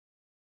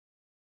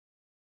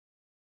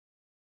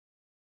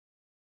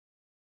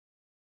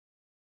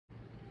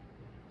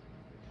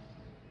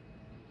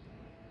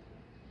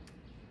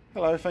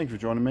Hello, thank you for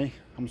joining me.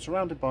 I'm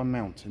surrounded by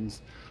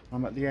mountains.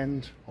 I'm at the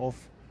end of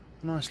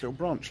a nice little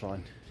branch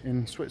line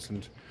in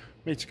Switzerland.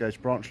 Meter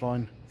gauge branch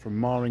line from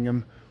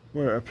Maringham.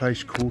 We're at a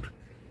place called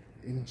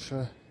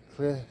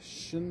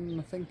Aareschlucht,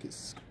 I think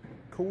it's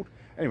called.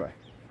 Anyway,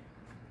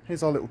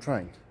 here's our little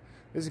train.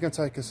 This is going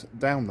to take us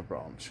down the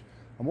branch.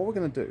 And what we're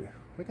going to do,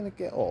 we're going to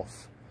get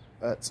off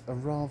at a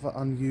rather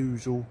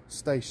unusual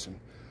station.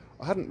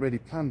 I hadn't really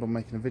planned on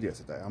making a video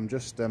today. I'm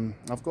just,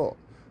 I've got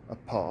a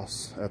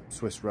pass, a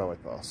Swiss railway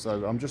pass,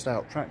 so I'm just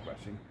out track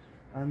bashing,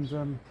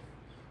 and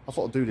I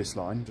thought I'd do this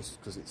line just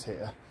because it's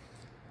here,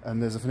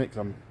 and there's a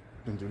funicular I'm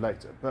going to do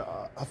later,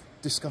 but I've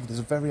discovered there's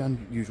a very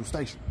unusual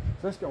station.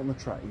 So let's get on the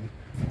train.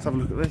 Let's have a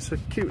look at this.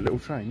 It's a cute little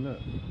train,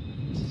 look.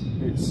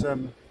 It's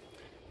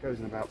goes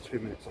in about 2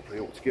 minutes. I probably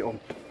ought to get on.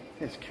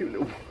 Yeah, it's a cute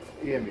little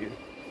EMU.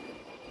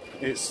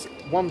 It's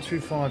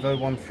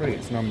 125013,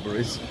 its number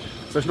is,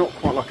 so it's not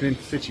quite like an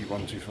intercity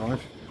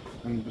 125.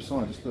 And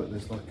besides, look,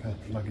 there's like a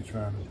luggage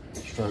van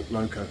stroke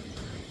loco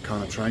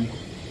kind of train.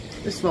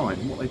 This line,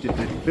 what they did,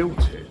 they built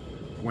it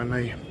when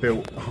they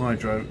built a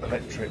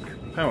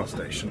hydroelectric power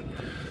station.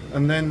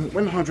 And then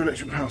when the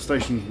hydroelectric power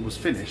station was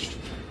finished,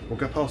 we'll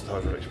go past the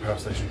hydroelectric power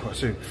station quite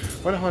soon.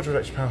 When the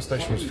hydroelectric power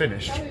station was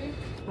finished,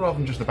 rather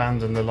than just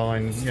abandon the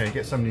line, you know, you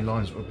get so many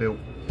lines that were built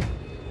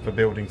for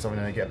building something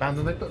and they get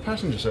abandoned, they put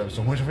passenger service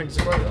on, which I think is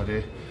a great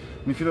idea.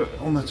 And if you look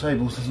on the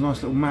tables, there's a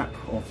nice little map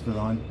of the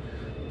line.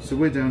 So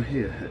we're down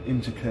here at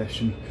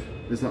Interkirchen.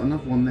 There's like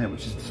another one there,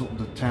 which is sort of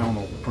the town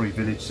or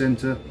pre-village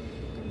centre.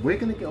 We're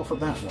going to get off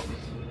at that one.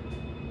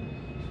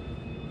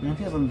 Now if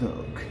you have a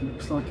look, it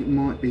looks like it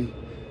might be,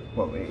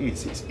 well it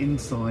is, it's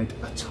inside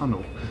a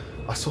tunnel.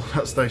 I saw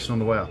that station on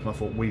the way up and I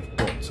thought we've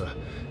got to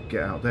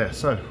get out there.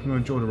 So I'm going to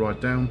enjoy the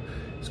ride down.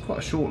 It's quite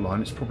a short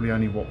line, it's probably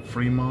only what,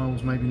 3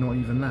 miles, maybe not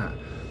even that.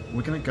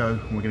 We're going to go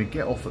and we're going to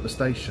get off at the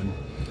station.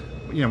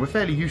 You know, we're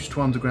fairly used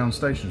to underground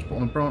stations, but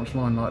on a branch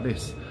line like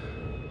this,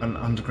 an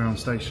underground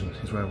station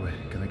is where we're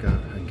going to go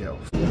and get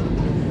off.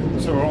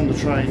 So we're on the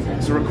train.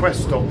 It's a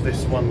request stop,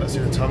 this one that's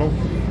in the tunnel.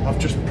 I've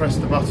just pressed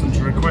the button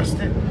to request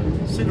it.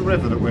 See the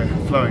river that we're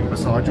flowing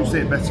beside. You'll see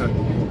it better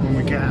when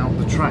we get out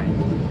the train.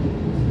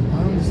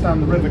 I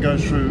understand the river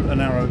goes through a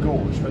narrow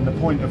gorge, and the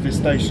point of this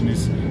station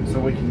is so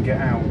we can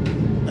get out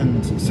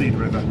and see the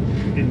river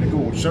in the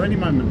gorge. So any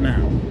moment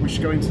now we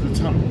should go into the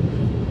tunnel.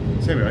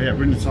 So here we are, yeah,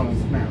 we're in the tunnel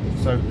now.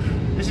 So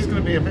this is going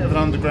to be a bit of an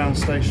underground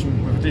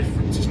station with a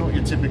difference. It's not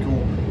your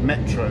typical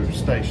metro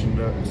station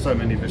that so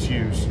many of us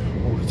use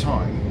all the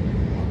time.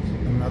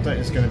 And I don't think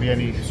there's going to be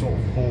any sort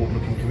of bored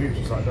looking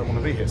commuters like, I don't want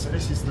to be here. So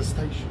this is the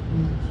station.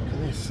 Look at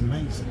this, it's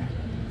amazing.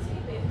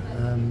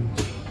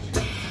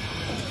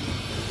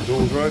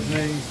 Doors are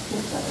opening.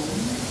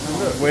 And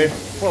look,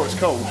 well, it's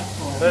cold.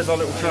 There's our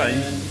little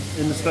train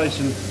in the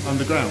station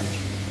underground.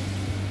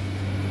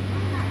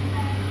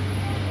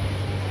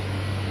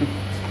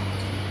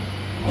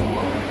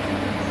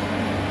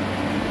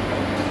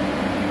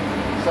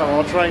 So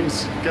our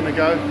train's going to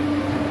go.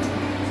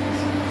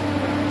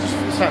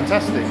 It's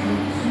fantastic.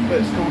 But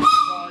it's called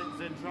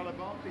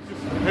Zentralabahn. He's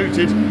just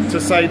hooted to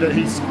say that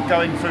he's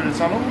going through the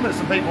tunnel. There's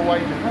some people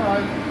waving.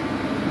 Hello.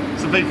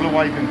 Some people are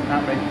waving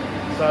at me.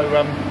 So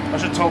I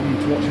should have told them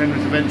to watch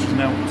Henry's Adventures and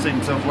now see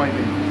themselves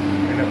waving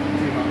in a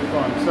few months'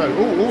 time. So,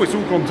 oh, it's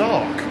all gone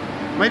dark.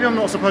 Maybe I'm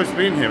not supposed to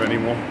be in here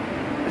anymore.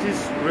 This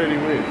is really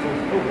weird.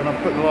 Oh, and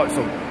I've put the lights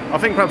on. I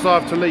think perhaps I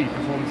have to leave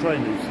before the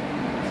train leaves.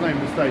 It's the name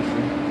of the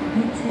station.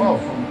 Oh,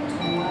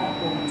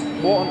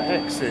 what an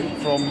exit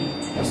from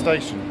the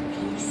station.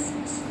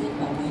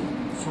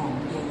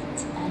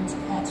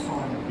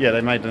 Yeah,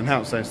 they made an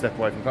announcement saying step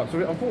away from the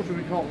platform. So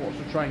unfortunately we can't watch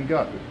the train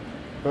go,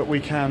 but we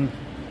can,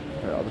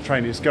 the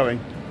train is going.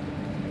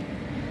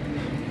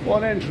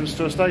 What an entrance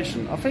to a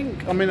station. I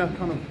think I'm in a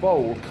kind of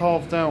bowl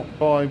carved out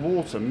by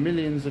water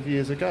millions of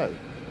years ago.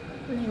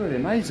 It's really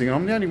amazing, and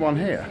I'm the only one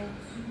here.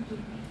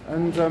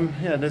 And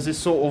yeah, there's this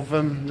sort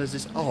of, there's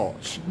this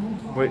arch,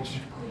 which,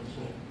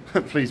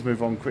 please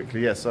move on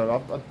quickly, yes, so I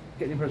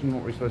get the impression I'm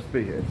not really supposed to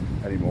be here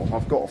anymore.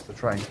 I've got off the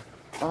train.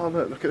 Oh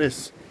look at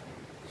this.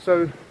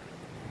 So,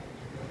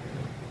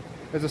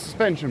 there's a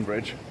suspension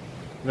bridge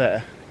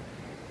there.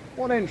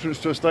 What entrance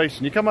to a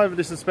station. You come over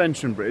this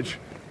suspension bridge,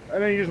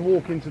 and then you just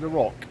walk into the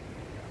rock,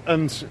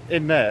 and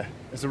in there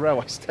is a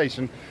railway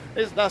station.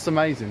 That's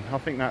amazing. I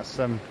think that's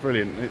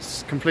brilliant.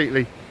 It's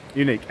completely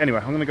unique. Anyway,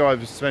 I'm going to go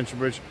over the suspension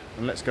bridge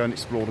and let's go and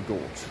explore the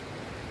gorge.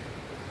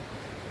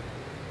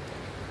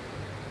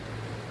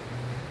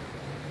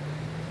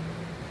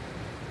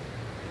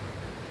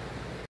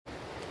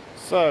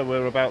 So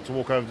we're about to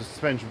walk over the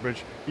suspension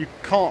bridge. You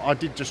can't, I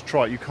did just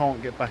try it, you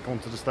can't get back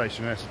onto the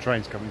station unless the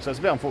train's coming. So it's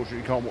a bit unfortunate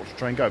you can't watch the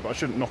train go, but I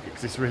shouldn't knock it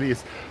because this really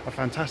is a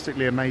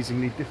fantastically,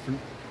 amazingly different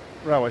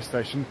railway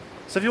station.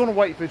 So if you want to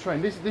wait for the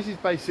train, this is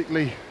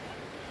basically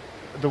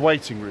the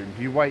waiting room.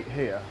 You wait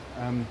here,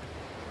 and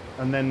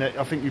then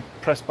I think you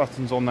press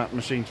buttons on that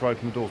machine to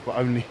open the doors, but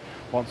only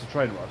once the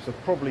train arrives. So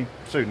probably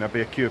soon there'll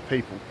be a queue of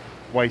people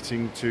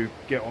waiting to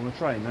get on the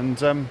train. And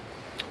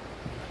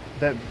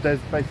there's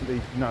basically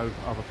no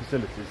other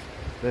facilities.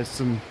 There's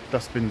some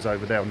dustbins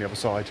over there on the other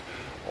side.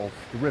 of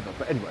the river.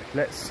 But anyway,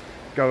 let's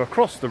go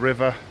across the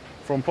river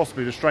from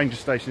possibly the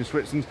strangest station in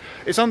Switzerland.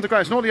 It's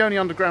underground. It's not the only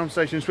underground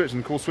station in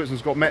Switzerland. Of course,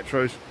 Switzerland's got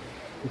metros.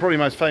 And probably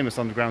the most famous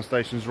underground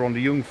stations are on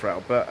the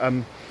Jungfrau. But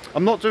I'm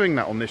not doing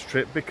that on this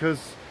trip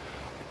because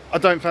I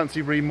don't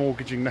fancy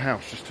remortgaging the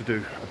house just to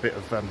do a bit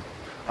of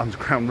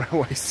underground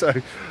railway. So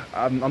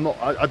I'm not.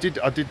 I did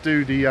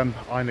do the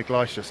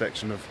Aareschlucht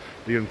section of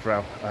the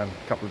Jungfrau a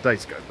couple of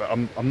days ago, but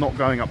I'm not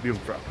going up the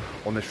Jungfrau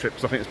on this trip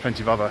because I think there's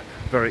plenty of other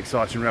very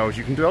exciting railways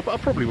you can do. I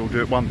probably will do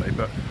it one day,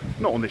 but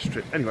not on this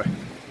trip. Anyway,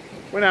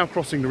 we're now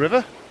crossing the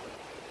river,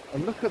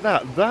 and look at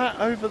that. That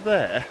over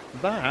there,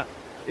 that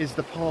is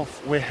the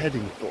path we're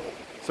heading for.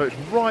 So it's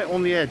right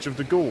on the edge of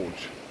the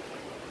gorge.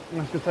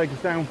 And that's going to take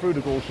us down through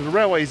the gorge. So the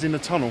railway is in the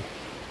tunnel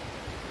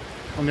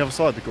on the other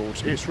side of the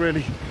gorge. It's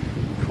really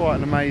quite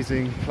an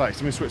amazing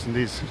place. I mean, Switzerland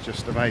is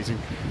just amazing.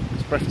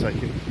 It's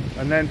breathtaking.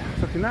 And then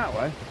looking that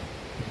way,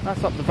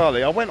 that's up the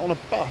valley. I went on a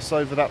bus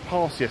over that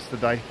pass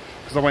yesterday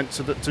because I went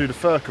to the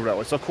Furka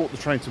railway. So I caught the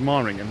train to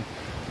Meiringen,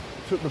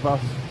 took the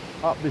bus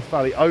up this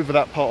valley over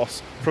that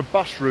pass. For a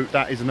bus route,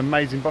 that is an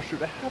amazing bus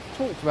route. They have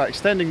talked about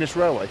extending this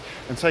railway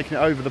and taking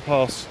it over the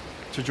pass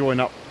to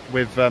join up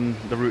with the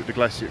route the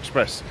Glacier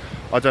Express.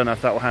 I don't know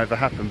if that will ever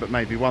happen, but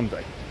maybe one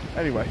day.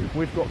 Anyway,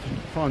 we've got to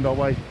find our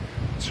way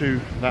to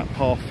that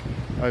path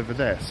over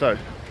there. So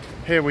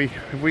here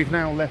we've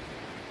now left.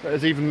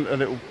 There's even a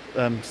little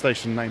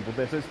station named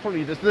there. So it's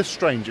probably the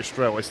strangest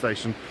railway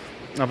station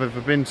I've ever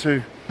been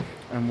to.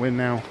 And we're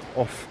now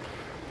off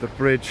the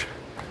bridge,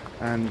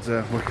 and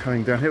we're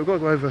coming down here. We've got to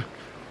go over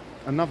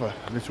another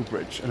little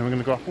bridge, and then we're going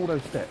to go up all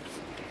those steps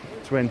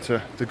to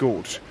enter the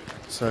gorge.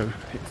 So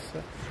it's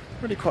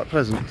really quite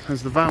pleasant.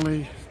 There's the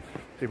valley,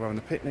 people having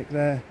a picnic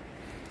there.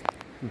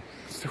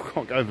 Still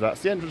can't go over that.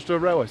 It's the entrance to a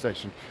railway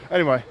station.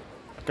 Anyway,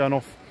 going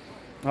off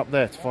up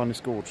there to find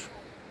this gorge.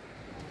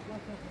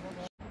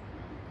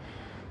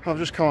 I've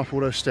just come up all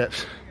those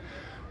steps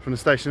from the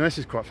station. This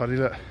is quite funny,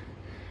 look.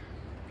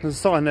 There's a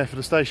sign there for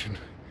the station. It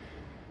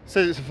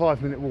says it's a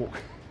 5-minute walk.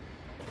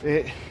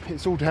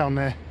 It's all down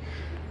there,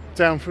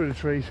 down through the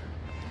trees,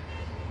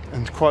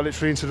 and quite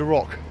literally into the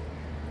rock.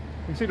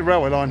 You can see the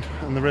railway line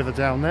and the river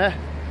down there.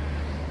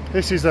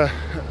 This is the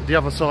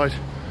other side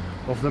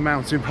of the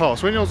mountain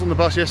pass. When I was on the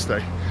bus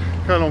yesterday,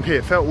 going along here,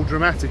 it felt all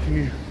dramatic, and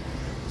you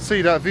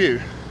see that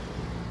view.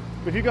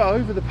 But if you go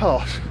over the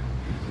pass,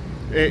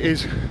 it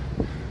is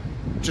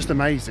just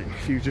amazing.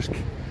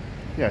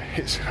 Yeah,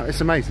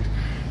 it's amazing.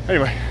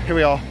 Anyway, here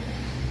we are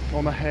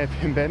on a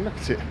hairpin bend. Look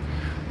at it.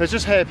 There's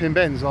just hairpin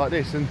bends like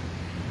this, and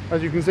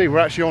as you can see,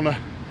 we're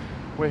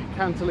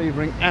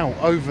cantilevering out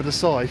over the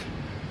side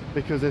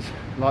because there's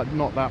like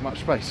not that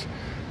much space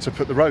to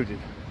put the road in.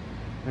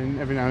 And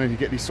every now and then you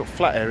get these sort of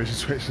flat areas in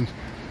Switzerland.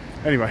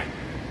 Anyway,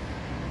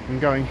 I'm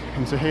going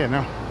into here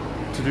now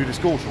to do this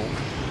gorge walk.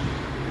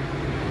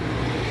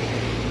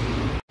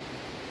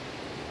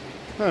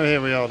 Oh,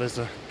 here we are. There's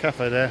a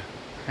cafe there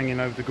hanging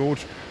over the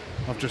gorge.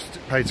 I've just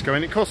paid to go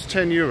in. It costs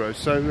 €10,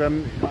 so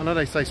I know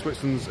they say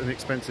Switzerland's an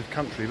expensive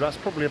country, but that's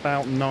probably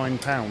about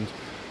 £9,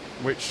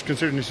 which,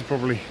 considering this is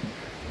probably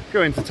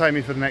going to take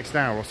me for the next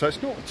hour or so,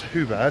 it's not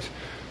too bad.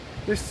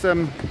 This,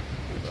 I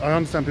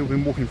understand people have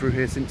been walking through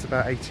here since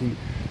about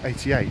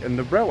 1888, and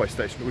the railway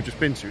station that we've just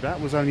been to,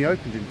 that was only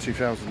opened in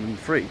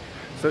 2003,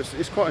 so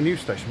it's quite a new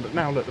station. But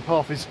now look, the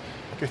path is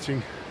getting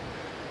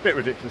a bit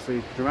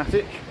ridiculously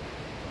dramatic,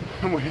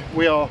 and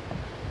we are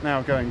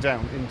now going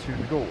down into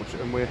the gorge,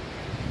 and we're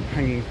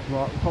hanging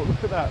right. Oh,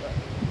 look at that!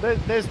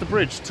 There's the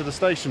bridge to the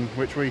station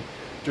which we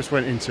just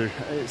went into.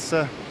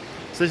 So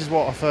this is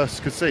what I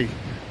first could see.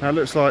 Now it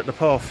looks like the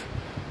path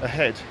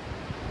ahead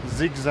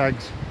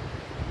zigzags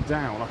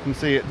down. I can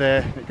see it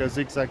there. It goes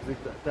zigzag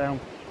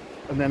down,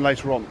 and then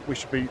later on we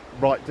should be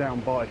right down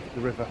by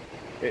the river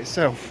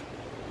itself.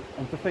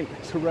 And to think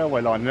it's a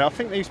railway line. Now I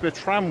think there used to be a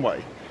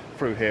tramway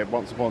through here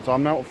once upon a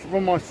time. Now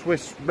from my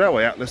Swiss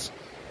railway atlas,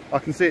 I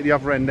can see at the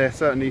other end there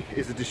certainly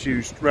is a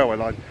disused railway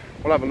line.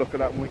 We'll have a look at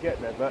that when we get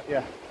there. But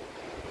yeah,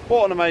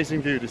 what an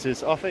amazing view this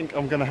is. I think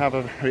I'm going to have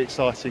a very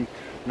exciting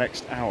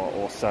next hour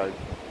or so.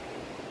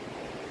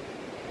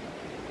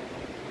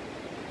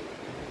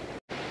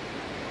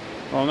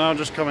 Well, now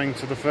just coming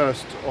to the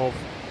first of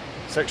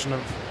section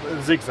of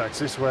zigzags.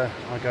 This is where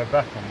I go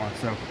back on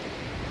myself.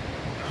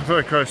 I'm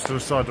very close to the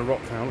side of the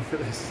rock now. Look at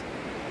this.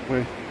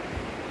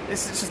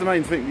 It's just the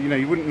main thing. You know,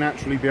 you wouldn't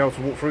naturally be able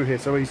to walk through here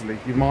so easily.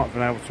 You might have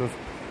been able to have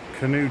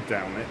canoed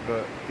down it,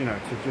 but you know,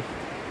 to just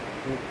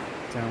walk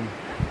down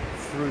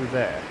through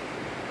there,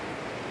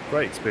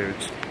 great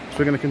experience. So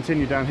we're going to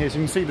continue down here. So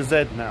you can see the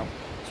Z now.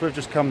 So we've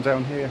just come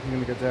down here. We're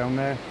going to go down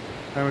there,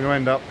 and we're going to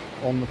end up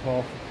on the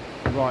path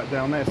right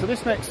down there. So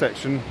this next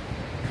section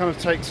kind of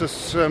takes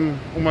us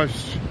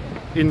almost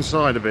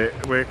inside a bit.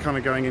 We're kind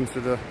of going into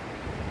the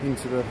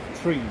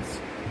trees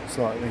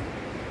slightly.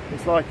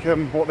 It's like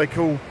what they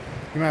call,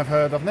 you may have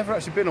heard, I've never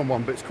actually been on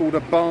one, but it's called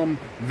a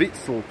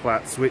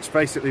Baumwipfelplatz, which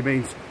basically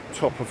means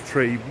top of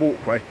tree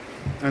walkway.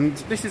 And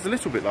this is a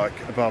little bit like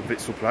a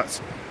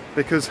Baumwipfelplatz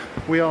because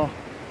we are,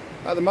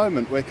 at the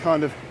moment, we're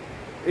kind of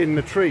in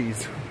the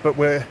trees, but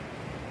we're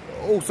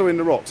also in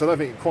the rocks. I don't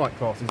think it quite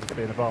classes as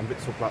being a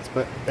Barnwitzelplatz,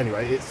 but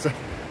anyway,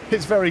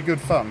 it's very good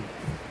fun.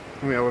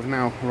 We've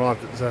now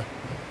arrived at the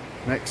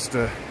next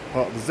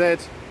part of the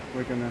Z.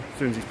 We're going to, as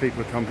soon as these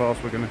people have come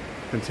past, we're going to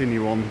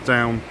continue on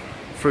down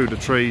through the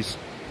trees.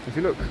 So if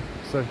you look,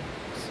 so you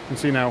can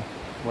see now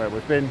where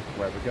we've been,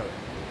 where we're going.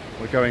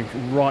 We're going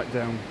right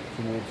down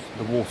towards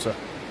the water,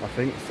 I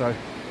think, so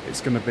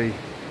it's going to be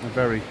a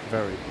very,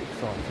 very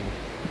exciting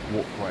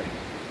walkway.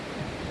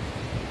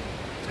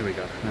 Here we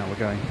go. Now we're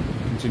going,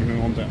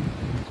 continuing on down.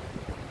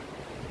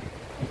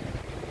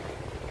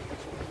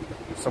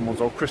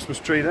 Someone's old Christmas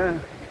tree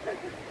there,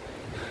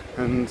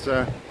 and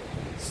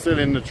still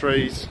in the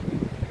trees.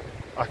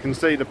 I can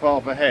see the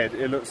path ahead.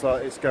 It looks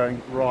like it's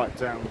going right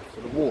down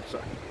to the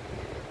water.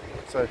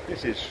 So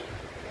this is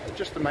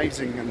just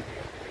amazing and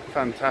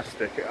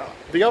fantastic.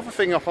 The other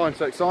thing I find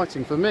so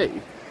exciting for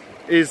me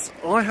is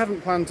I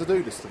haven't planned to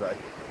do this today.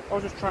 I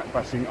was just track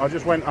bashing. I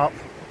just went up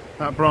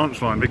that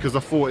branch line because I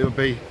thought it would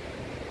be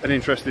an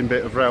interesting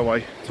bit of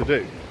railway to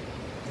do.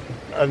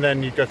 And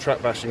then you go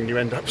track bashing and you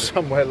end up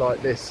somewhere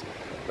like this.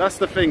 That's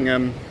the thing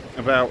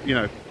about, you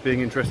know,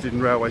 being interested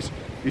in railways.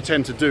 You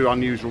tend to do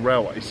unusual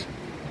railways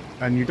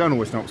and you don't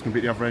always know what's going to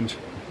be at the other end.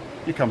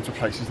 You come to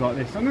places like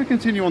this. I'm going to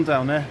continue on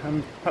down there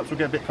and perhaps we'll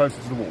get a bit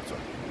closer to the water.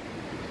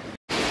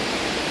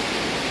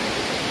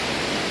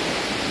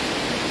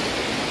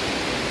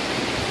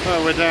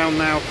 So we're down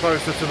now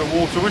closer to the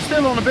water. We're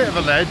still on a bit of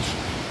a ledge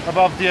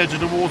above the edge of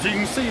the water. You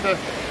can see the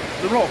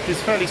rock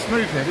is fairly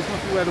smooth here. This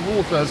must be where the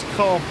water has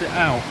carved it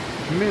out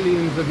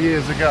millions of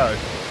years ago.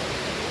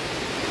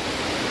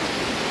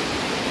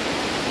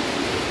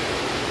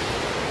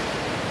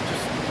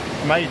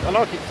 Just amazing. I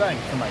know I keep saying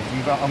it's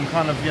amazing, but I'm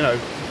kind of, you know,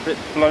 a bit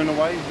blown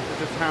away with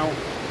just how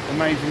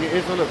amazing it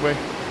is. Oh look, we're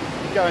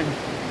going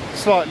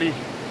slightly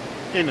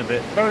in a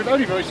bit,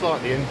 only very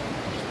slightly in,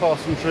 just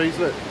past some trees.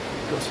 Look,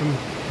 got some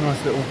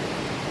nice little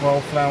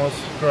wildflowers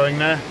growing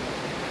there,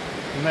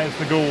 and there's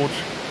the gorge,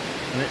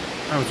 and it,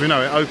 as we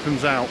know, it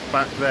opens out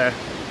back there.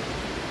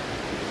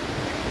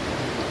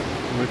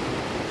 And we're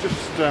just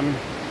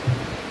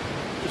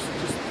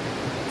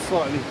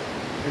slightly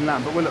in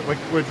that, but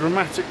we're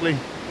dramatically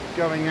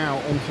going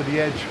out onto the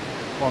edge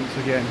once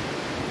again,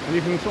 and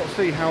you can sort of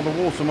see how the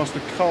water must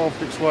have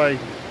carved its way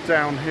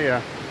down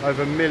here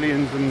over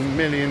millions and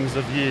millions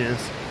of years.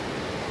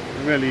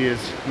 It really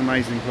is an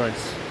amazing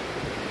place.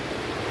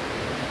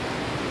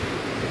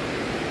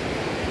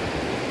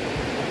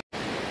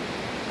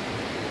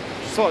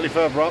 Slightly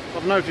further up,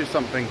 I've noticed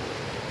something.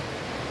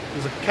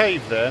 There's a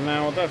cave there.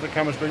 Now, I don't have the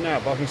camera screen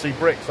out, but I can see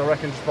bricks. I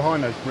reckon just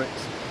behind those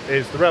bricks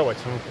is the railway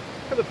tunnel.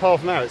 Look at the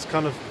path now, it's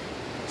kind of,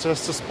 to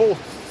support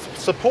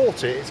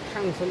it, it's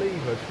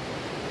cantilevered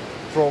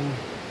from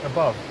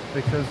above,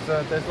 because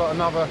there's like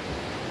another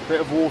bit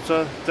of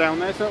water down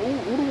there. So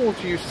all the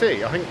water you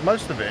see, I think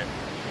most of it,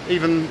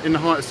 even in the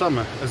height of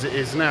summer, as it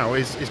is now,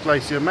 is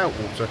glacier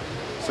meltwater.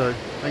 So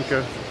I think,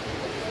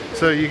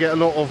 so you get a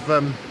lot of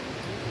the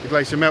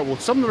glacier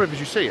meltwater. Some of the rivers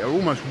you see are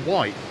almost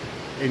white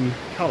in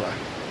colour,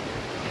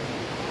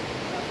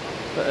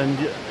 and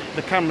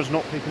the camera's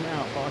not picking it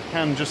out, but I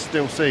can just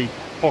still see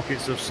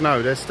pockets of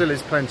snow. There still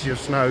is plenty of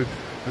snow,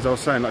 as I was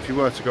saying. Like if you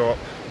were to go up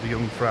the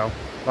Jungfrau,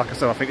 like I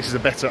said, I think this is a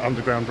better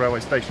underground railway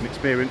station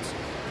experience,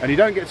 and you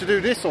don't get to do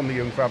this on the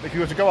Jungfrau, but if you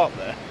were to go up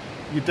there,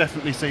 you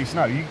definitely see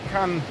snow. You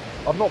can,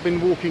 I've not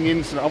been walking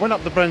in snow. I went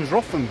up the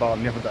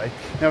Brensrothenbahn the other day,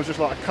 there was just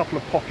like a couple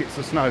of pockets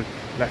of snow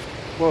left.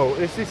 Well,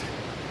 this is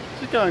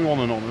going on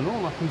and on and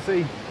on. I can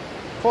see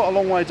quite a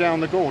long way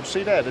down the gorge.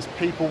 See there, there's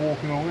people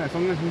walking along there. So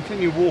I'm going to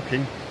continue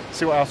walking,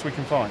 see what else we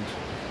can find.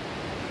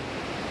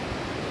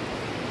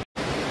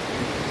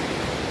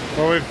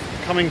 Well, we're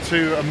coming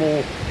to a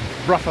more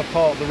rougher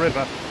part of the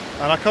river,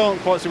 and I can't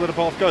quite see where the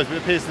path goes, but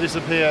it appears to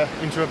disappear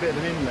into a bit of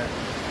an inlet.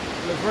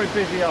 It looks very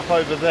busy up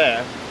over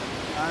there,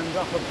 and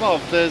up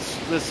above there's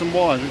some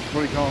wires which you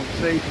probably can't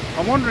see.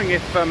 I'm wondering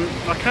if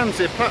I can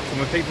see a platform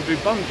where people do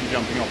bungee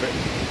jumping off it.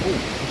 Oh,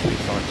 that's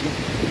exciting.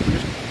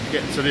 Just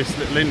get to this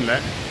little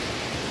inlet,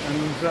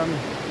 and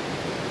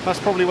that's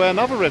probably where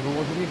another river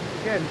was. And you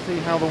can again see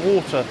how the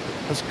water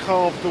has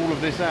carved all of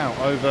this out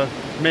over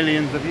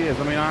millions of years.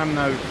 I mean, I am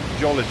no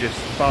geologist,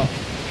 but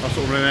I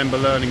sort of remember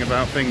learning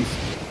about things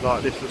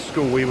like this at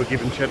school. We were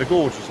given Cheddar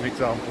Gorge as an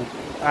example,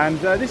 and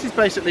this is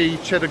basically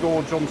Cheddar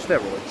Gorge on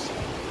steroids.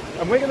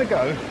 And we're going to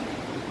go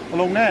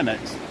along there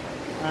next,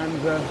 and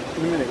in a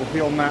minute we'll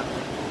be on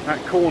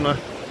that corner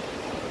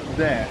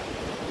there,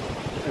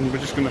 and we're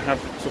just going to have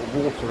sort of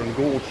water and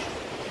gorge.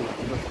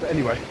 But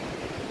anyway,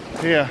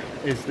 here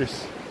is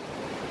this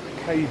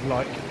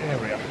cave-like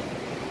area.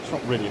 It's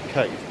not really a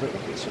cave, but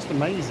it's just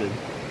amazing.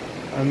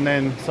 And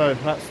then, so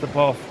that's the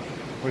path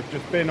we've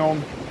just been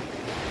on,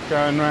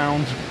 going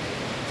round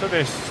to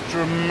this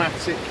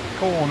dramatic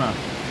corner.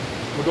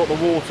 We've got the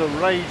water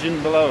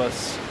raging below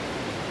us.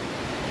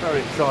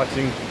 Very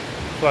exciting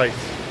place.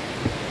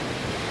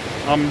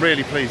 I'm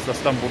really pleased I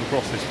stumbled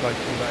across this place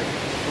today.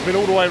 We've been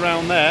all the way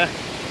around there,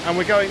 and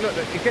we're going, look,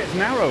 it gets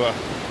narrower.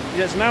 It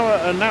gets narrower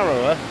and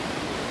narrower,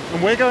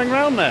 and we're going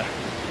round there.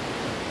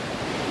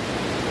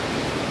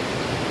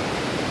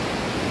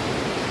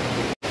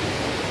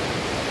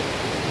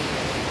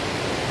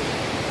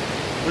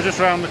 We're just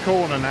round the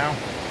corner now,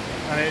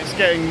 and it's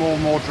getting more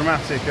and more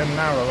dramatic and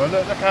narrower.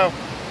 Look how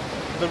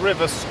the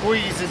river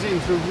squeezes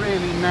into a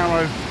really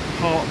narrow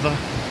part of the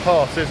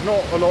pass. There's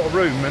not a lot of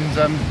room,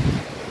 and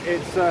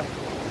it's do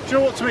you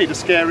know what to me the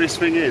scariest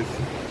thing is?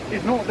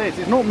 It's not this,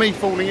 it's not me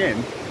falling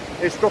in,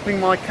 it's dropping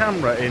my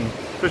camera in,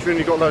 especially when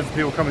you've got loads of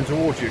people coming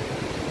towards you.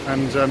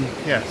 And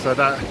yeah, so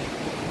that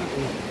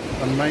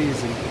is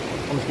amazing.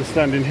 I'm just going to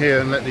stand in here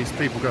and let these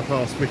people go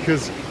past,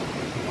 because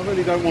I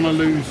really don't want to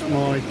lose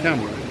my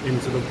camera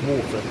into the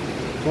water.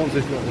 So once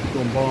this lot has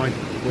gone by,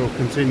 we'll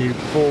continue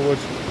forward,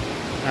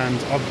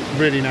 and I'm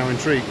really now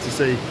intrigued to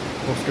see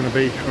what's going to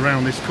be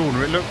around this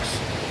corner. It looks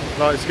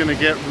like it's going to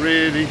get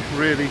really,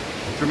 really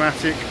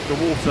dramatic. The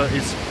water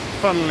is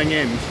funneling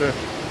into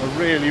a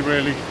really,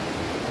 really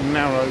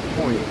narrow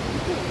point.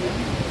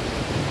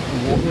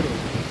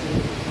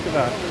 Look at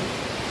that.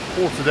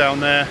 Water down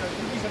there,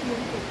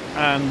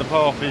 and the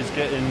path is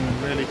getting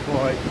really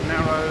quite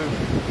narrow.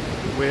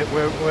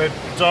 We're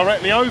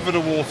directly over the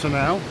water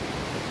now.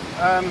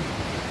 I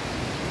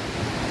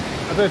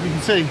don't know if you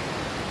can see,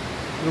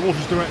 the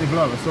water's directly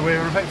below us, so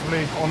we're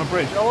effectively on a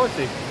bridge. Oh, I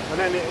see. And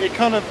then it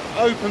kind of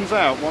opens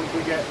out once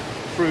we get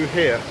through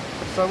here.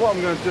 So what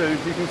I'm going to do,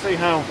 you can see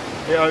how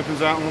it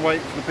opens out. I'm going to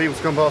wait for the people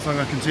to come past, and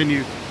I'm going to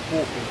continue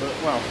walking. But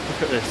wow,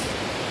 look at this.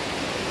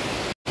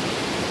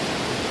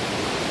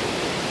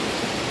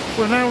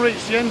 We've now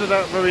reached the end of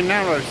that very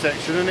narrow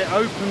section, and it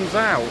opens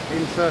out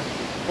into,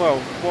 well,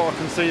 what I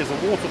can see is a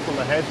waterfall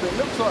ahead, but it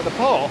looks like the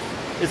path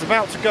is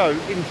about to go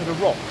into the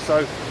rock,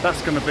 so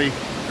that's going to be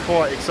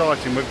quite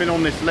exciting. We've been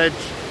on this ledge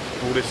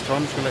all this time.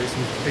 I'm just going to let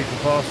some people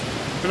pass.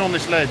 We've been on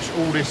this ledge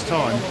all this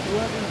time.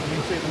 You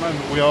can see at the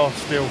moment we are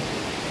still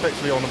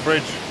effectively on a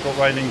bridge, got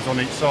railings on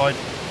each side.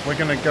 We're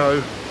going to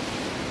go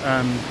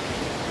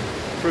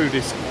through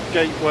this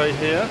gateway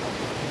here.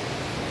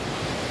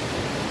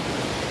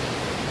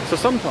 So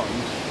sometimes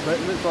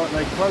it looks like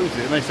they close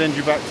it and they send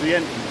you back to the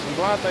entrance. I'm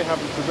glad they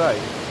haven't today.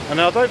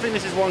 And I don't think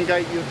this is one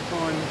gate you'll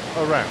find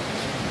around.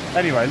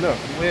 Anyway, look,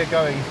 we're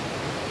going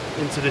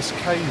into this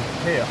cave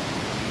here.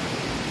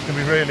 It's going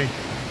to be really,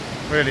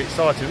 really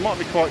exciting. It might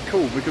be quite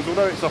cool, because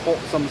although it's a hot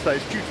summer day,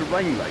 it's due to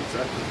rain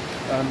later,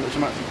 which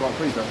I'm actually quite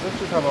pleased with. Let's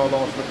just have our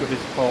last look at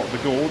this part of the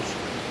gorge.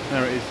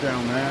 There it is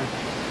down there,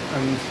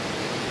 and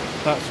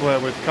that's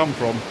where we've come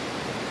from.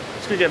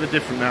 It's going to get a bit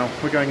different now.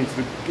 We're going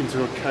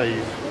into a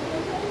cave.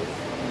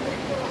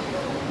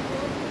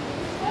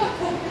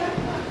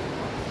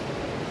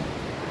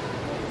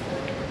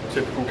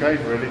 Typical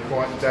cave, really,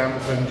 quite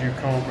damp, and you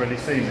can't really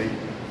see me.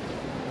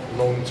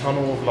 Long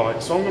tunnel of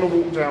light. So I'm going to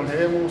walk down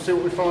here and we'll see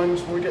what we find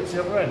when we get to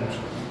the other end.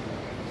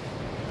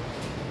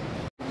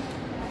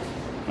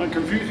 A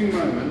confusing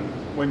moment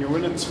when you're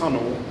in a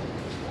tunnel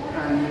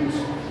and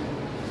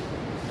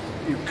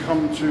you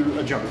come to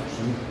a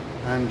junction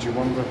and you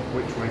wonder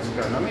which way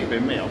to go. Now, me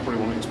being me, I'll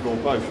probably want to explore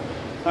both.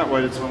 That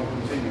way the tunnel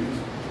continues.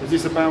 Is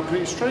this a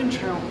balcony? It's strange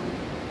how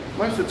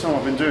most of the time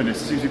I've been doing this,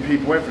 there seems to be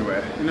people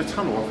everywhere. In a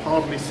tunnel, I've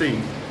hardly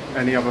seen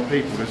any other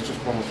people. There's just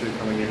one or two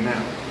coming in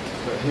now.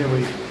 But here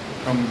we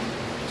come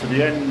to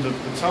the end of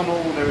the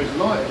tunnel. There is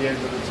light at the end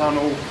of the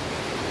tunnel,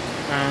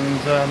 and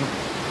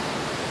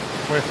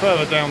we're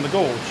further down the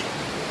gorge.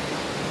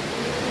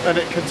 And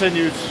it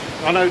continues.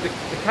 I know the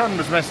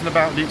camera's messing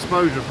about the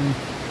exposure from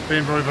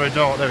being very, very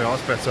dark. There we are,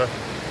 that's better.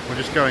 We're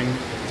just going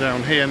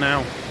down here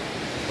now.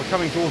 We're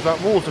coming towards that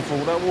waterfall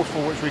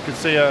which we could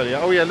see earlier.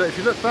 Oh yeah, look, if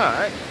you look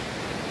back,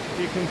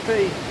 you can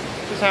see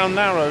just how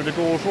narrow the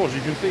gorge was.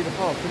 You can see the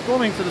path. We've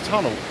gone into the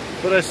tunnel,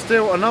 but there's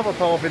still another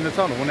path in the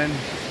tunnel, and then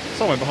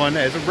somewhere behind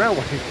there is a railway,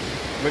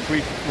 which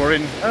we were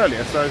in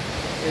earlier. So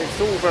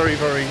it's all very,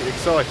 very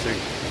exciting.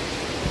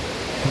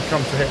 We'll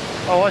come to here.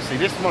 Oh, I see.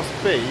 This must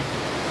be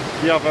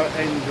the other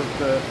end of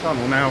the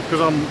tunnel now,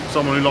 because I'm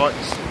someone who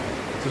likes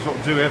to sort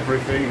of do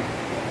everything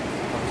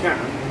I can.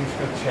 I'm just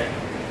going to check.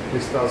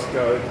 This does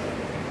go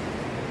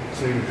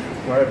to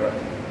wherever.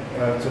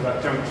 To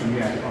that junction,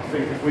 yeah. I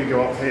think if we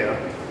go up here,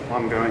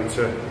 I'm going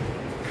to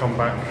come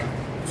back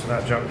to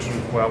that junction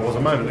where I was a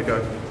moment ago.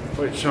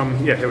 Which,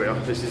 yeah, here we are.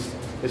 This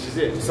is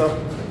it. So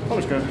I'm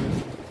just going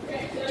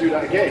to do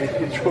that again,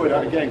 enjoy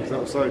that again, because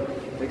that was so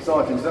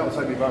exciting. So that will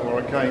take me back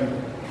where I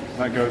came.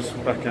 That goes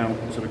back out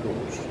to the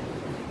gorge.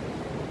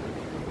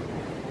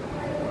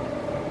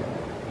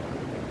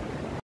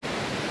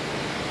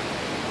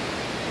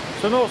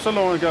 So not so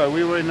long ago,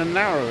 we were in the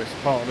narrowest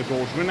part of the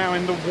gorge. We're now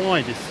in the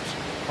widest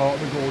part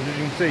of the gorge. As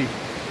you can see,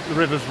 the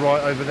river's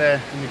right over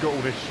there, and you've got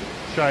all this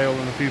shale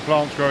and a few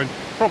plants growing.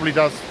 Probably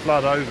does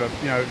flood over,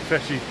 you know,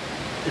 especially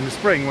in the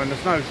spring when the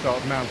snow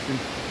starts mounting.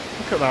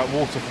 Look at that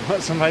waterfall,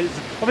 that's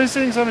amazing. I've been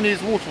seeing so many of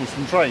these waterfalls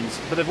from trains,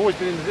 but they've always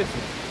been in the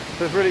distance.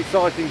 So it's really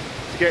exciting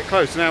to get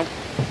close. Now,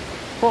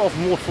 quite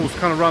often waterfalls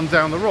kind of run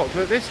down the rock,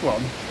 but this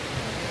one,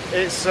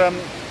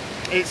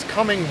 it's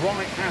coming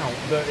right out,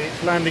 that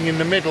it's landing in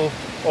the middle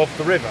of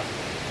the river.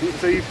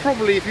 So you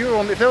probably, if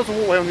there was a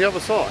walkway on the other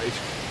side,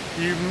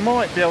 you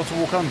might be able to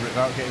walk under it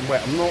without getting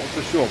wet. I'm not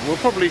so sure. But we'll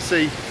probably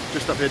see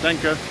just up here,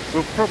 Denka.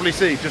 We'll probably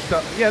see just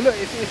up. Yeah, look,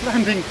 it's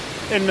landing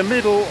in the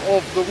middle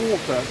of the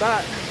water.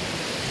 That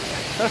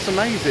That's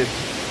amazing.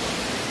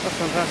 That's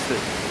fantastic.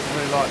 I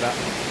really like that.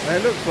 And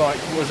it looks like,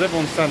 well, as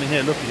everyone's standing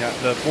here looking at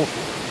the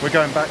waterfall, we're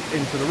going back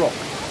into the rock.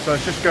 So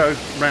let's just go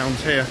round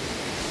here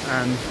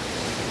and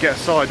get a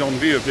side-on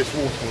view of this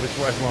waterfall. This is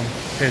what everyone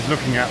here is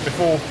looking at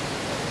before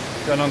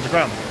going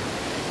underground.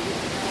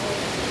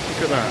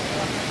 Look at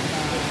that.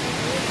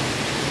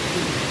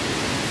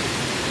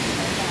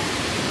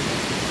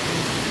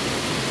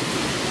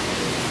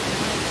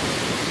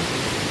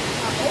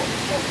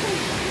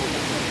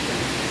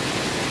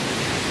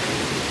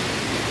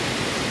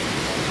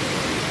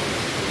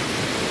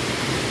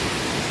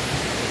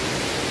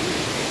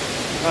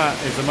 That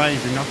is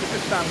amazing. I could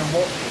just stand and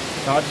watch.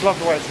 I just love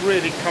the way it's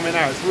really coming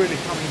out. It's really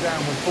coming down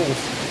with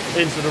force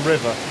into the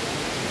river.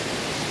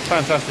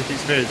 Fantastic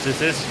experience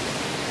this is.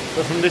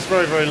 But from this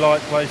very, very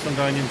light place, I'm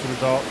going into the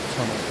dark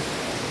tunnel.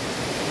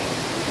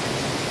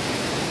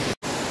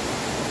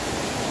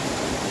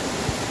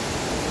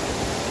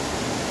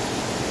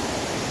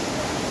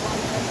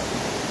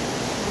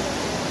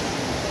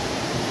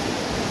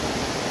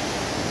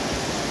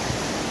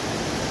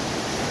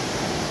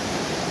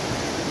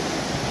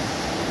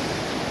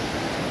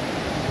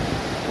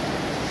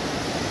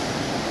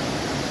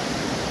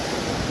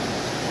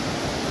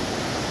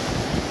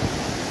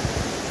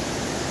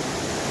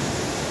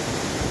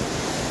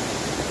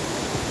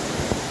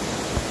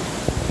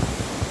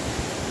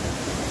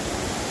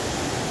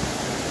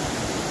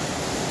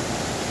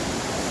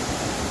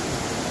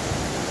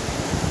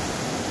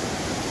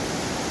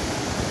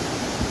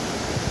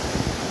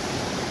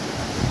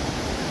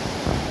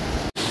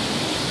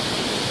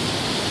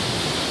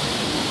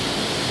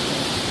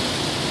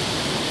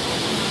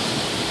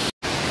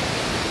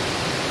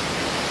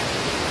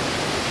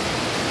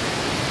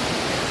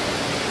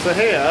 So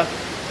here,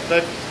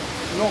 they've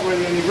not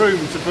really any room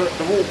to put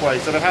the walkway,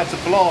 so they've had to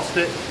blast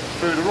it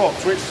through the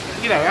rocks, which,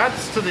 you know,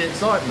 adds to the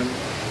excitement.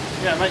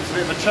 Yeah, it makes a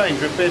bit of a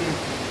change. We've been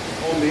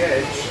on the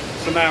edge,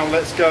 so now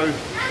let's go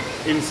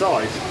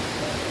inside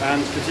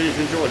and continue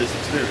to enjoy this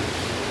experience.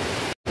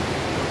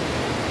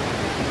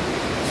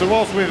 So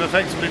whilst we've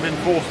effectively been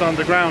forced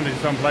underground in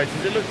some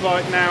places, it looks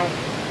like now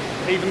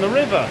even the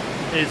river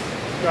is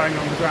going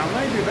underground.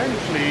 Maybe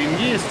eventually, in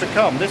years to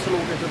come, this will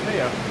all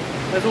disappear.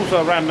 There's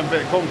also a random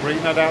bit of concrete,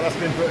 no doubt that's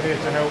been put here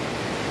to help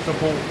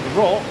support the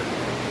rock,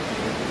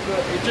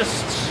 but it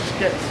just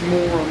gets more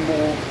and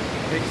more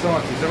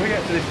exciting. So when we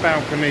get to this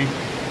balcony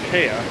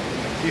here,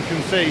 you can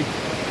see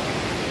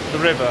the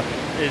river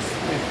is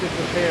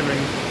disappearing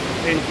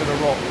into the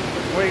rock.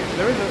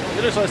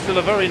 It looks like still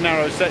a very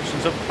narrow section,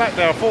 so back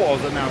there I thought I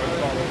was at narrow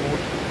part of the board.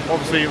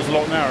 Obviously it was a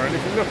lot narrower, and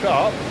if you look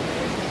up,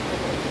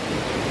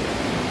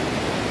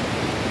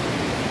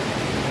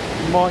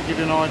 it might give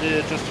you an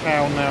idea just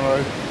how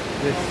narrow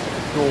this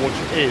gorge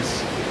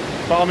is,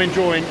 but I'm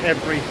enjoying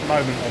every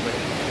moment of it,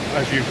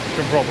 as you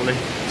can probably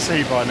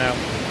see by now.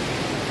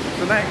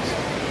 So next,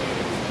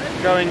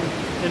 going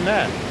in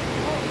there.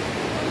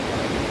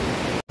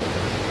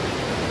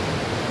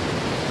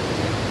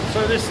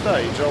 So at this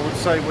stage I would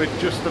say we're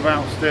just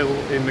about still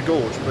in the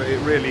gorge, but it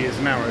really is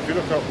narrow. If you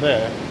look up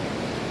there,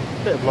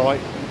 a bit of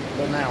light,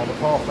 but now the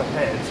path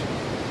ahead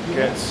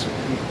gets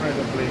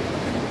incredibly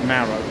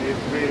narrow. It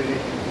really,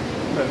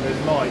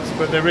 there's lights,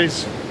 but there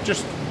is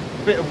just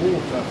bit of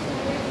water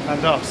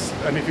and us,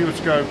 and if you were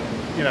to go,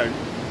 you know,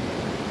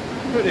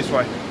 put it this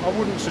way, I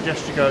wouldn't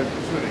suggest you go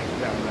swimming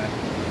down there.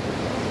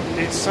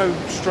 It's so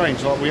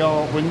strange, like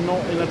we're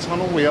not in a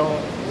tunnel, we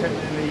are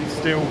technically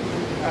still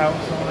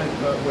outside,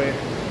 but we're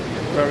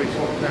very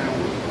sort of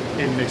down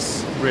in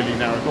this really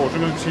narrow gorge. I'm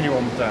going to continue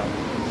on down.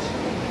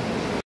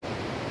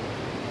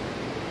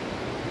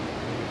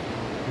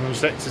 I'm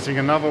just exiting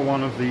another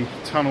one of the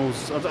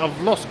tunnels.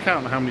 I've lost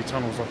count of how many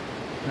tunnels I've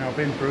now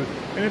been through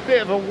in a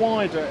bit of a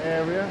wider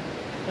area.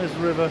 There's the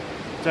river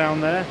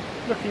down there.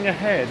 Looking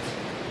ahead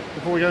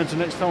before we go into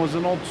the next tunnel, there's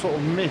an odd sort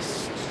of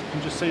mist. You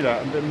can just see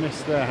that, a bit of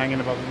mist there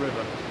hanging above the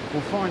river.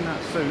 We'll find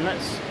that soon.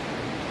 Let's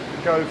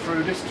go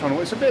through this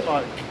tunnel. It's a bit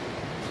like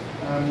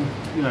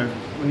you know,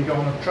 when you go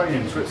on a train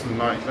in Switzerland,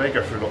 like they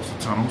go through lots of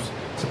tunnels.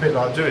 It's a bit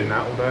like doing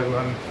that,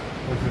 although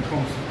with the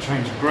constant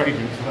change of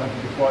gradients, that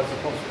would be quite so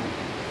possible.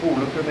 Oh,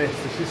 look at this.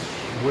 This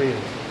is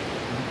weird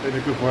in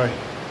a good way.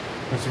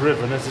 There's a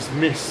river and there's this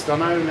mist. I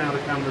know now the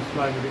camera's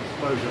playing with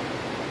exposure.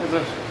 There's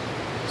a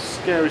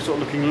scary sort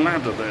of looking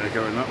ladder there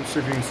going up. Let's see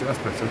if you can see. That's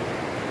better.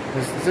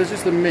 There's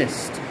just a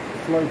mist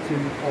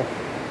floating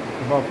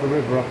off above the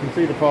river. I can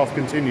see the path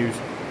continues.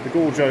 The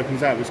gorge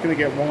opens out. It's going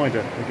to get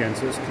wider again,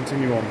 so let's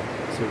continue on,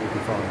 see what we can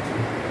find.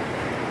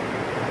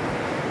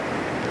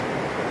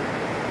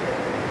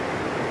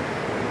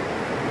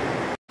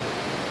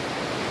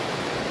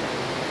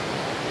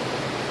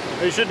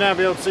 You should now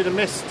be able to see the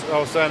mist I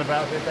was saying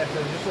about a bit better.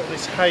 There's just got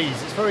this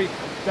haze. It's very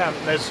damp.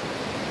 There's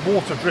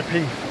water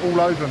dripping all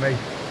over me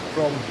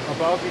from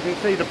above. You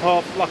can see the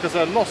path. Like I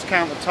said, I lost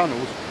count of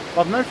tunnels.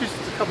 I've noticed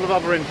a couple of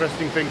other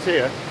interesting things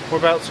here. We're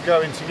about to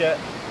go into yet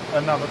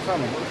another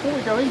tunnel. But before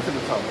we go into the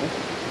tunnel,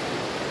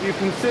 you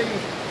can see,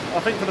 I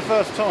think for the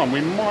first time,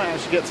 we might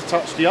actually get to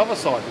touch the other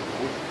side of the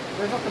gorge.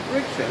 There's like a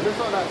bridge there. It looks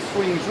like that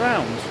swings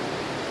round.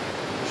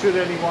 should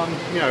anyone,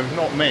 you know,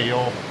 not me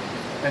or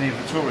any of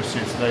the tourists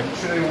here today, but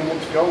should anyone want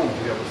to go on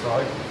to the other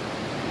side,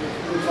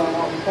 it looks like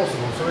might be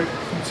possible. So we're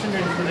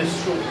continuing through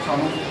this short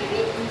tunnel,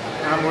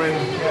 and we're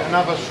in yet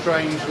another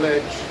strange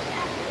ledge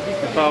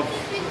above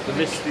the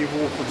misty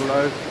water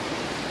below,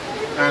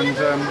 and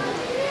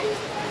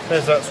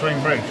there's that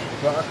swing bridge.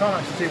 But I can't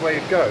actually see where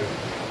you'd go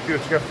if you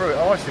were to go through it.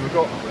 Oh, I see, we've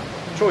got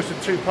a choice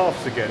of two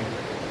paths again.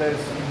 There's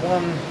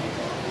one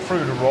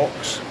through the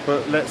rocks,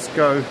 but let's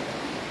go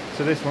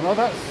to this one. Oh,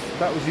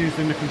 that was used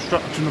in the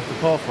construction of the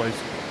pathways,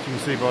 as you can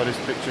see by this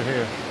picture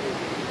here.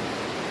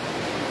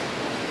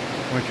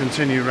 We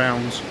continue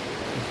round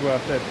as well.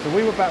 So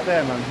we were back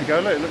there a moment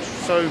ago. Look, it looks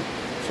so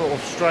sort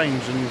of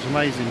strange and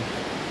amazing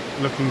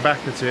looking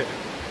back at it.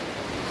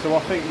 So I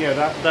think, yeah,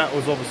 that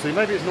was obviously,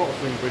 maybe it's not a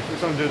swing bridge, but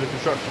it's something to do with the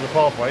construction of the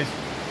pathways.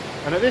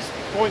 And at this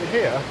point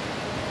here,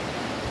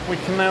 we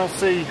can now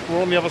see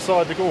we're on the other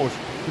side of the gorge.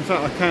 In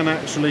fact, I can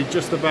actually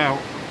just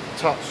about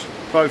touch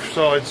both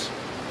sides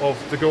of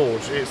the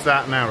gorge. It's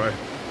that narrow.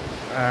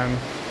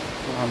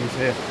 What happens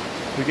here?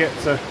 We get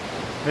to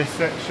this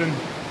section.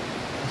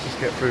 Let's just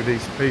get through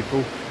these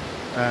people.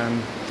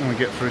 And we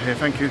get through here.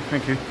 Thank you,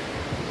 thank you.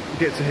 We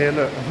get to here,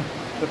 look.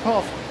 The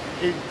path,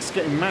 it's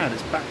getting mad.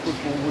 It's backwards,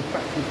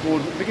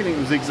 forward. At the beginning it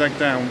was zigzag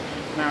down.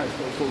 Now it's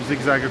sort of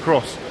zigzag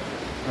across.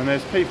 And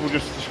there's people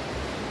just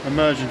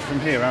emerging from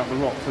here out the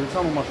rock. So the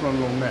tunnel must run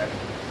along there.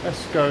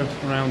 Let's go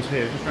around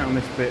here, just around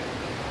this bit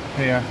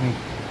here,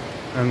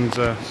 and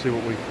see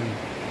what we can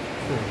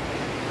see.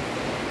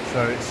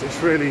 So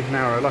it's really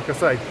narrow. Like I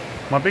say,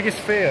 my biggest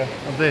fear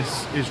of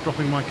this is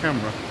dropping my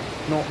camera,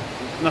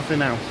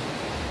 nothing else.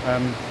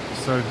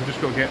 So we've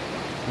just got to get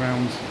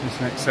around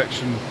this next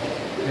section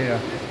here.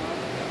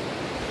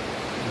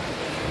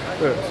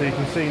 Look, so you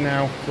can see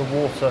now the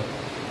water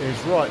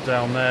is right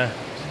down there.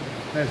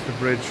 There's the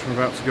bridge. We're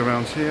about to go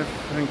around here.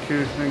 Thank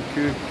you, thank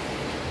you,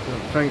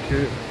 thank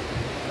you.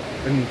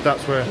 And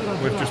that's where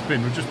we've just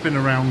been. We've just been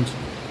around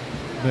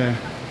there.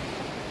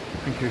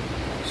 Thank you.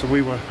 So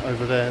we were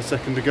over there a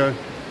second ago.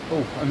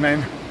 Oh, and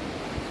then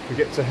we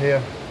get to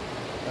here,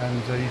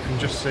 and you can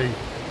just see. You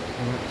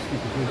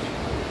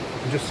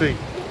can just see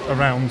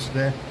around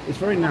there. It's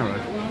very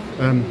narrow,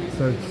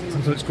 so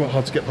sometimes it's quite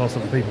hard to get past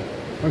other people.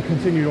 I'll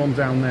continue on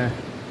down there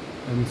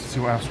and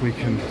see what else we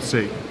can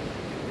see.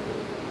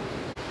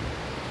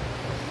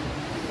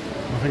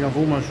 I think I've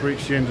almost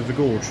reached the end of the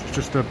gorge. It's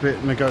just a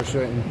bit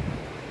negotiating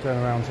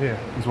down around here.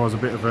 As well as a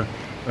bit of a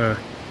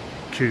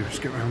queue. Let's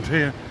get around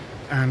here,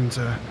 and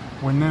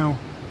we're now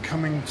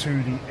coming to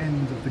the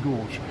end of the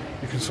gorge.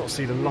 You can sort of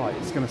see the light.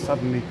 It's going to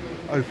suddenly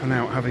open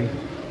out, having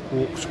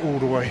walked all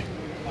the way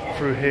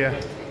through here.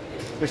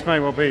 This may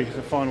well be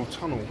the final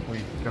tunnel we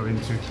go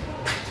into.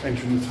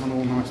 Entering the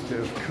tunnel, nice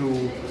bit of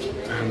cool,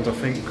 and I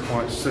think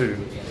quite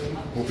soon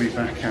we'll be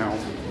back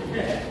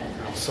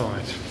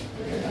outside.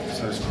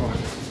 So it's quite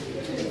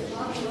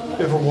a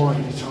bit of a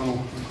windy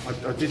tunnel.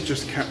 I did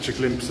just catch a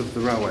glimpse of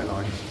the railway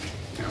line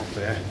out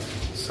there,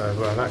 so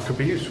that could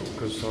be useful,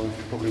 because I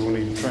probably will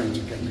need a train to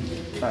get me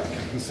back.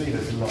 You can see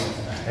there's a light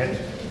ahead.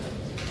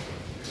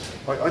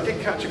 I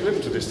did catch a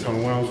glimpse of this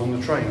tunnel when I was on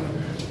the train,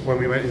 when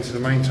we went into the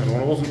main tunnel.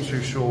 I wasn't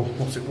too sure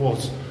what it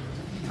was,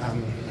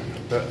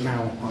 but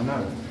now I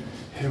know.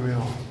 Here we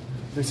are.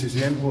 This is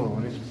the end wall,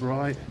 and it's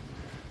bright,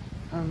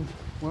 and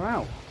we're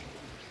out.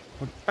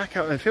 We're back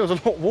out there. It feels a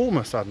lot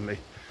warmer suddenly,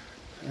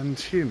 and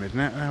humid.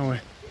 Now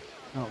we're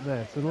out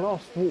there. So the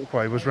last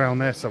walkway was round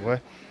there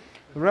somewhere.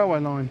 The railway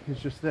line is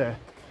just there.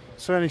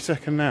 So any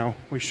second now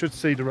we should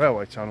see the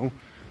railway tunnel,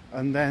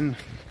 and then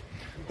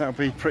that'll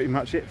be pretty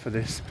much it for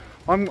this.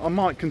 I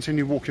might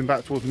continue walking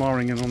back towards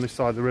Marringen on this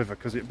side of the river,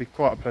 because it'd be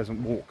quite a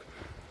pleasant walk.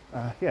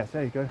 Yeah,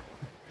 there you go.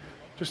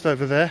 Just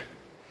over there.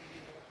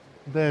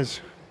 There's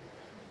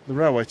the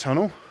railway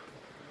tunnel.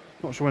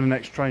 Not sure when the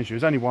next train's due.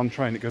 There's only one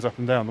train that goes up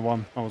and down, the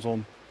one I was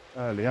on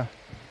earlier.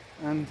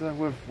 And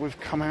we've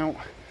come out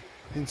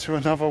into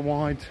another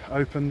wide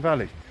open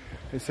valley.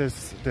 It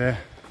says there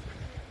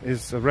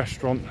is a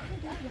restaurant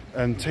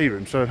and tea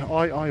room. So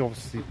I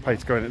obviously paid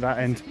to go in at that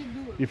end.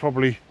 You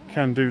probably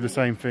can do the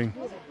same thing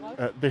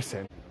at this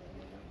end.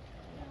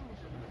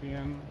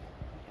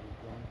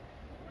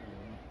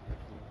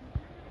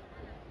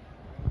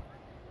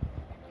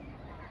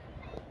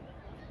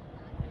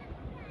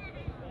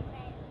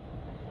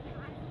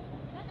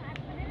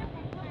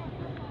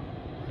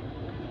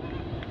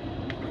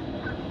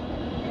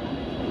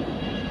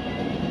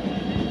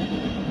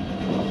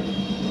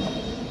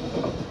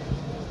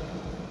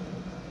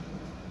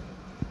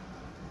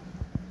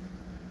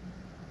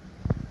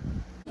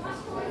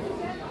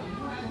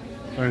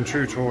 In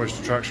true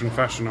tourist attraction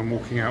fashion, I'm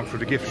walking out through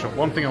the gift shop.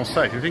 One thing I'll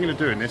say, if you're thinking of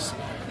doing this,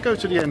 go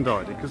to the end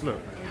ID, because look,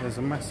 there's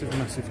a massive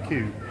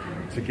queue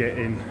to get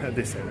in at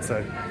this end.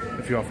 So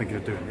if you are thinking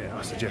of doing it,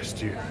 I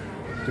suggest you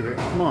do it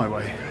my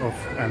way of,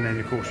 and then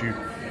of course you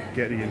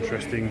get the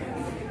interesting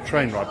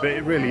train ride. But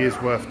it really is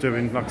worth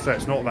doing. Like I say,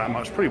 it's not that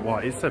much. Pretty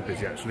wide. It's so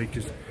busy actually,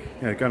 because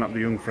you know, going up the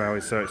Jungfrau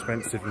is so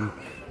expensive, and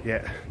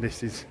yet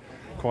this is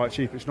quite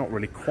cheap. It's not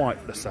really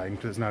quite the same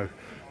because there's no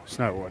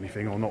snow or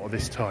anything, or not at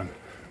this time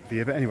But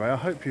yeah, but anyway, I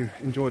hope you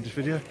enjoyed this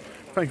video.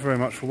 Thank you very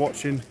much for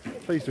watching.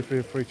 Please do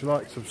feel free to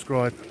like,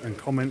 subscribe and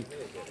comment.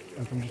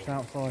 And from just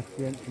outside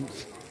the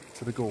entrance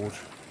to the gorge.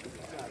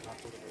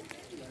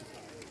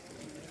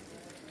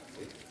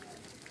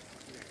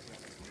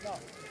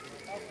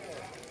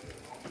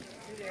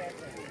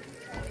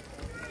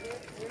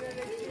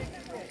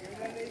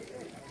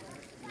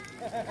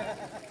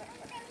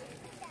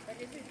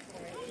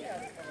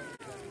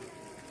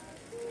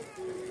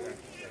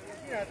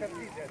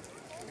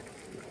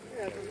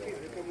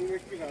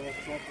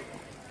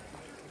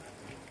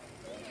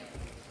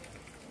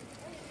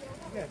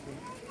 Yeah,